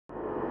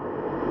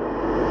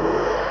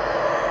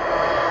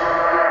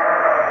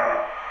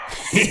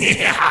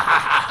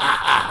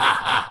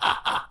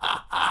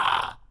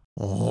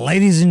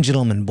Ladies and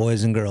gentlemen,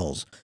 boys and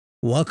girls,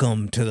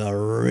 welcome to the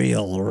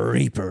Real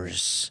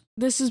Reapers.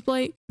 This is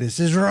Blake. This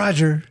is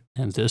Roger.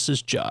 And this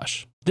is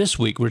Josh. This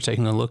week we're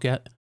taking a look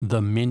at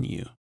The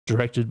Menu,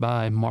 directed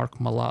by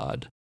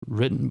Mylod,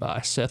 written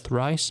by Seth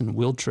Reiss and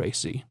Will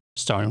Tracy,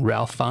 starring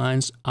Ralph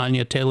Fiennes,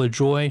 Anya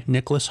Taylor-Joy,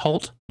 Nicholas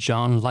Hoult,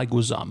 John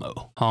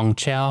Leguizamo, Hong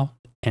Chow,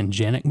 and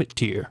Janet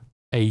McTeer.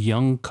 A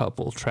young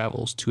couple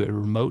travels to a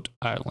remote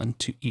island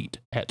to eat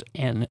at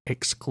an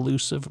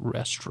exclusive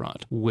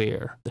restaurant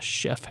where the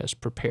chef has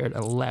prepared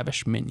a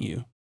lavish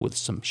menu with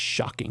some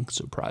shocking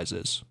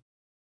surprises.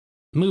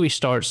 The movie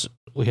starts,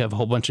 we have a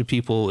whole bunch of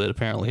people that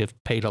apparently have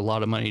paid a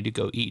lot of money to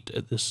go eat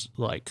at this,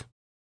 like,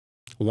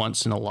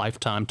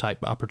 once-in-a-lifetime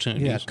type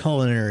opportunity. Yeah,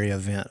 culinary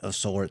event of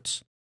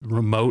sorts.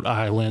 Remote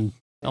island,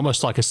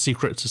 almost like a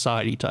secret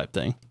society type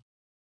thing.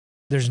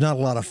 There's not a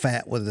lot of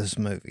fat with this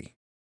movie.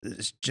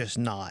 It's just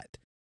not.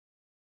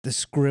 The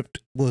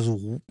script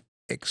was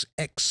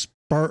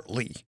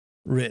expertly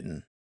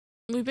written.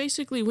 We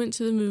basically went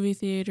to the movie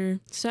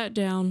theater, sat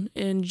down,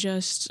 and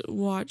just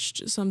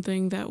watched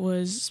something that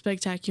was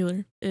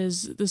spectacular,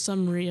 is the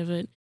summary of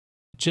it.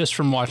 Just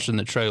from watching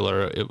the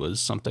trailer, it was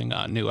something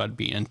I knew I'd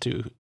be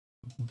into.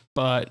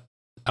 But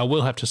I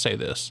will have to say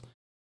this.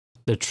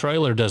 The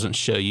trailer doesn't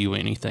show you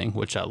anything,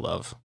 which I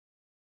love.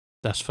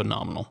 That's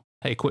phenomenal.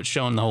 Hey, quit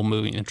showing the whole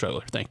movie in the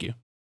trailer. Thank you.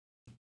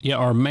 Yeah,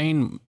 our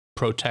main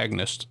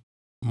protagonist,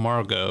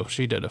 Margot,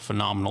 she did a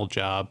phenomenal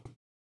job.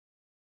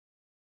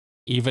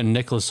 Even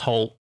Nicholas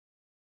Hoult,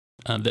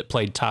 that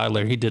played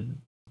Tyler, he did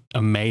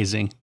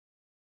amazing.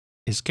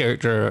 His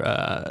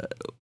character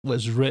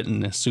was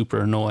written as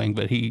super annoying,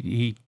 but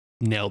he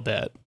nailed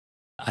that.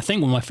 I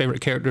think one of my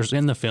favorite characters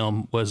in the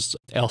film was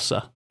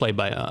Elsa, played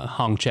by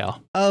Hong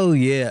Chow. Oh,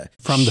 yeah.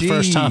 From the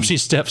first time she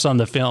steps on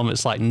the film,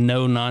 it's like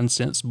no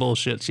nonsense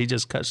bullshit. She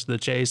just cuts to the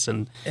chase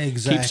and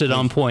keeps it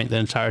on point the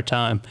entire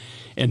time.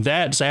 And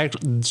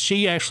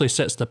she actually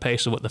sets the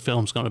pace of what the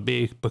film's going to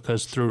be,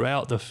 because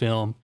throughout the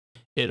film,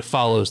 it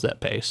follows that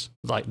pace.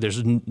 Like,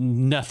 there's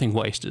nothing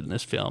wasted in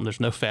this film.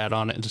 There's no fat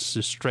on it. It's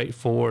just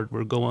straightforward.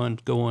 We're going.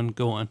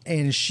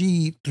 And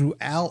she,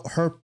 throughout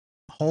her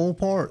whole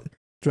part,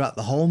 throughout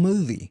the whole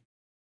movie,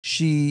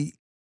 she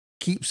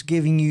keeps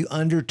giving you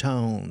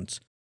undertones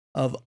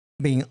of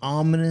being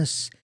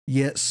ominous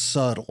yet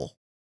subtle.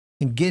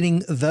 And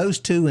getting those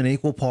two in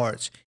equal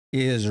parts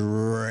is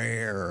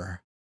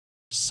rare.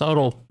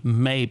 Subtle,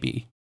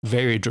 maybe.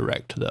 Very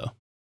direct, though.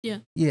 Yeah.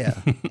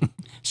 Yeah.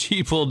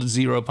 She pulled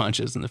 0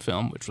 punches in the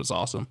film, which was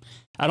awesome.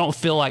 I don't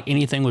feel like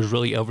anything was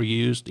really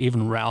overused.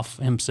 Even Ralph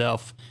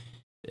himself,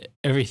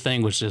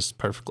 everything was just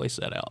perfectly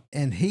set out.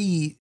 And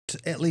he,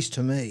 at least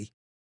to me,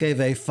 gave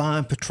a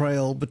fine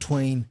portrayal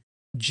between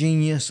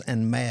genius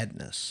and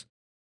madness.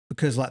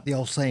 Because like the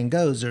old saying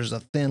goes, there's a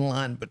thin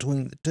line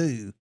between the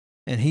two.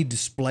 And he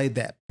displayed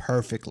that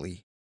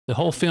perfectly. The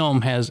whole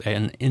film has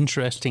an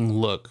interesting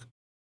look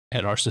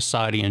at our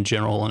society in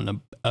general,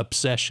 and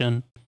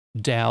obsession,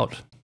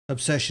 doubt,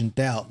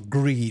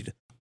 greed,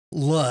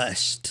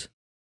 lust.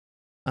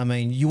 I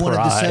mean, you wanted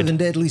the 7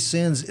 deadly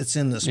sins, it's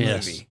in this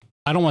movie.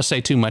 I don't want to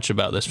say too much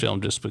about this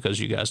film just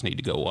because you guys need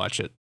to go watch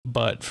it.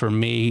 But for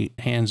me,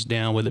 hands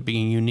down, with it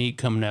being unique,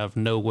 coming out of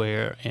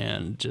nowhere,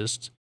 and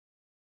just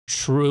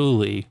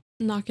truly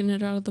knocking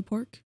it out of the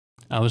park.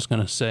 I was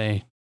going to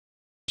say,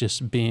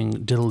 just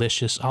being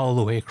delicious all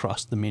the way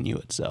across the menu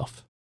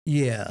itself.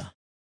 Yeah.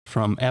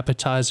 From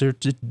appetizer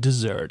to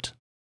dessert.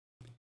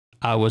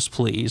 I was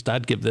pleased.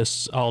 I'd give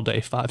this all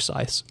day 5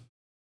 scythes.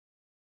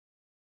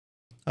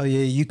 Oh,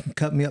 yeah, you can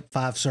cut me up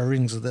 5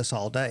 servings of this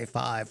all day.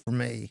 5 for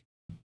me.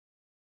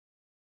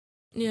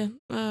 Yeah,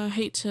 I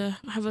hate to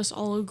have us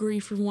all agree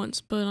for once,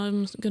 but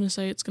I'm going to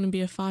say it's going to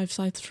be a 5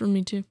 scythes for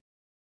me, too.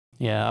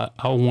 Yeah,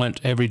 I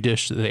want every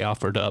dish that they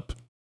offered up.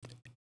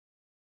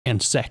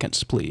 And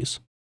seconds, please.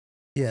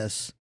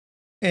 Yes.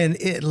 And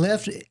it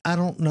left, I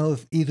don't know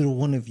if either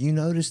one of you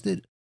noticed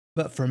it,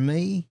 but for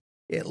me,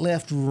 it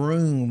left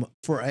room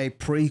for a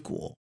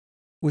prequel,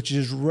 which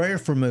is rare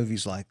for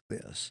movies like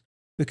this,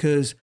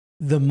 because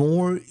the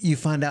more you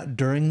find out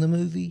during the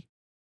movie,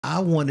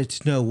 I wanted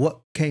to know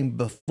what came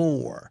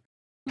before.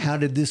 How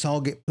did this all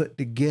get put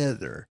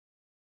together?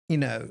 You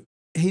know,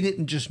 he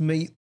didn't just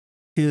meet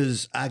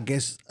his, I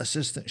guess,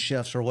 assistant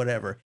chefs or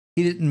whatever.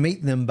 He didn't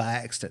meet them by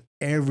accident.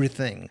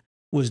 Everything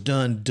was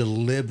done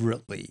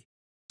deliberately.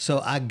 So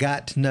I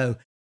got to know,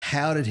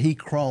 how did he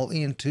crawl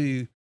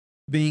into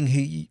being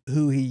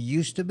who he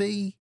used to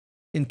be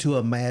into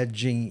a mad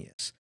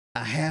genius?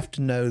 I have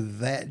to know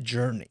that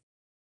journey.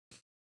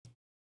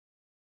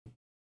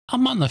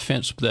 I'm on the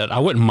fence with that. I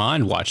wouldn't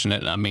mind watching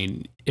it. I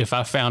mean, if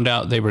I found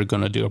out they were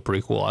going to do a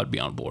prequel, I'd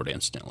be on board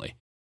instantly,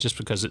 just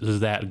because it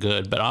was that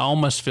good. But I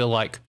almost feel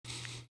like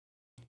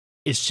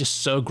it's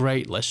just so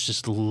great. Let's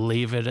just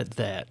leave it at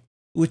that.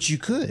 Which you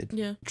could.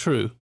 Yeah.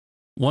 True.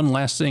 One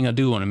last thing I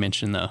do want to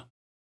mention, though.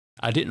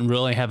 I didn't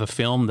really have a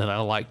film that I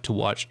like to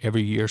watch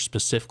every year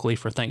specifically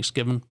for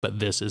Thanksgiving, but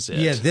this is it.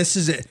 Yeah, this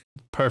is it.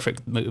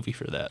 Perfect movie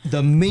for that.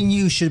 The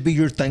Menu should be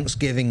your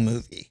Thanksgiving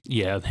movie.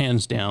 Yeah,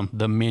 hands down,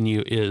 The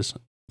Menu is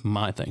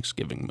my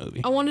Thanksgiving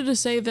movie. I wanted to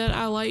say that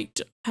I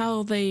liked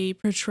how they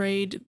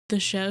portrayed the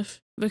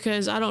chef,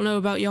 because I don't know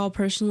about y'all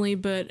personally,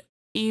 but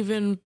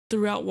even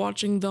throughout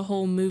watching the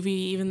whole movie,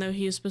 even though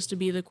he is supposed to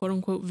be the quote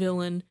unquote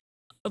villain,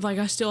 like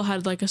I still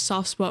had like a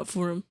soft spot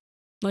for him.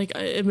 Like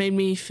it made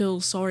me feel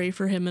sorry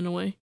for him in a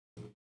way.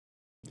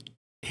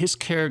 His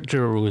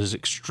character was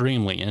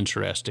extremely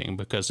interesting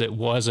because it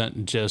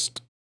wasn't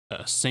just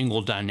a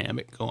single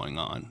dynamic going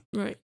on.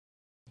 Right.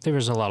 There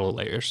was a lot of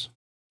layers.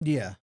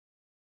 Yeah.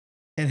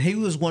 And he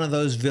was one of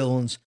those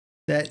villains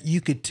that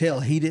you could tell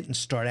he didn't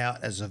start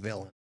out as a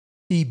villain.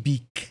 He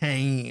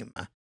became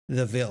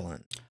the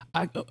villain.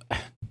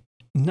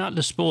 Not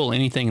to spoil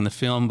anything in the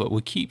film, but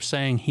we keep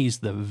saying he's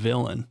the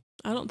villain.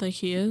 I don't think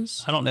he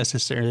is. I don't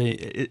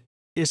necessarily.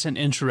 It's an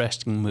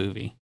interesting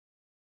movie.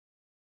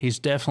 He's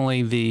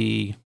definitely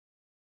the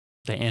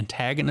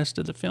antagonist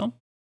of the film,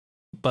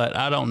 but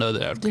I don't know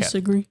that I'd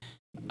disagree.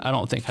 I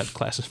don't think I'd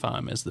classify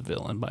him as the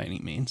villain by any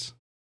means.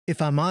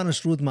 If I'm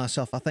honest with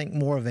myself, I think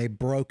more of a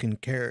broken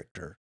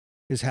character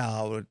is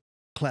how I would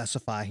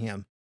classify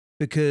him,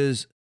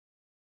 because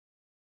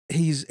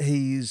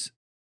he's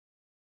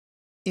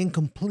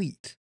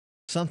incomplete.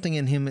 Something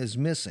in him is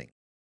missing.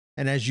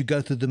 And as you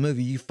go through the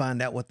movie, you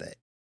find out what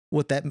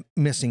that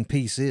missing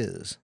piece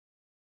is.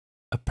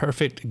 A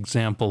perfect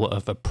example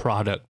of a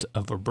product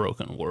of a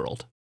broken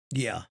world.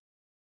 Yeah,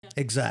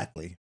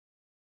 exactly.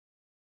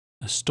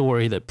 A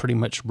story that pretty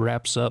much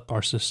wraps up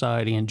our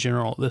society in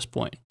general at this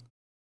point.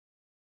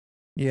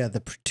 Yeah,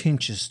 the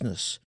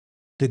pretentiousness,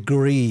 the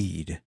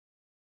greed,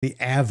 the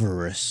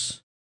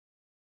avarice.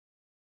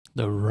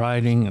 The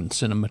writing and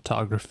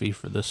cinematography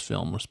for this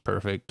film was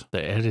perfect.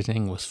 The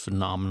editing was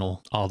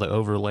phenomenal. All the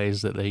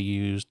overlays that they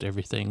used,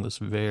 everything was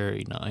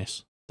very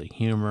nice. The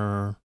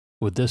humor.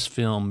 With this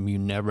film, you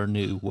never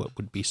knew what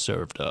would be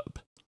served up.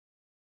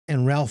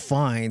 And Ralph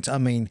Fiennes, I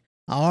mean,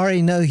 I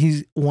already know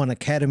he's won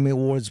Academy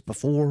Awards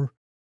before,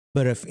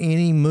 but if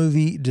any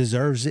movie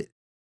deserves it,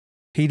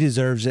 he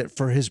deserves it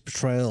for his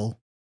portrayal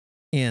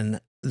in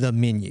The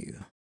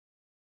Menu.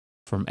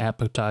 From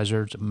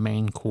appetizer to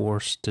main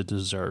course to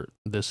dessert,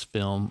 this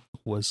film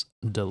was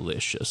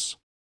delicious.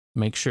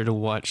 Make sure to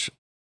watch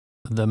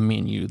The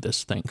Menu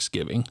this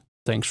Thanksgiving.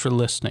 Thanks for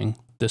listening.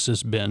 This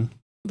has been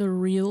The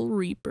Real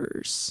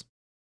Reapers.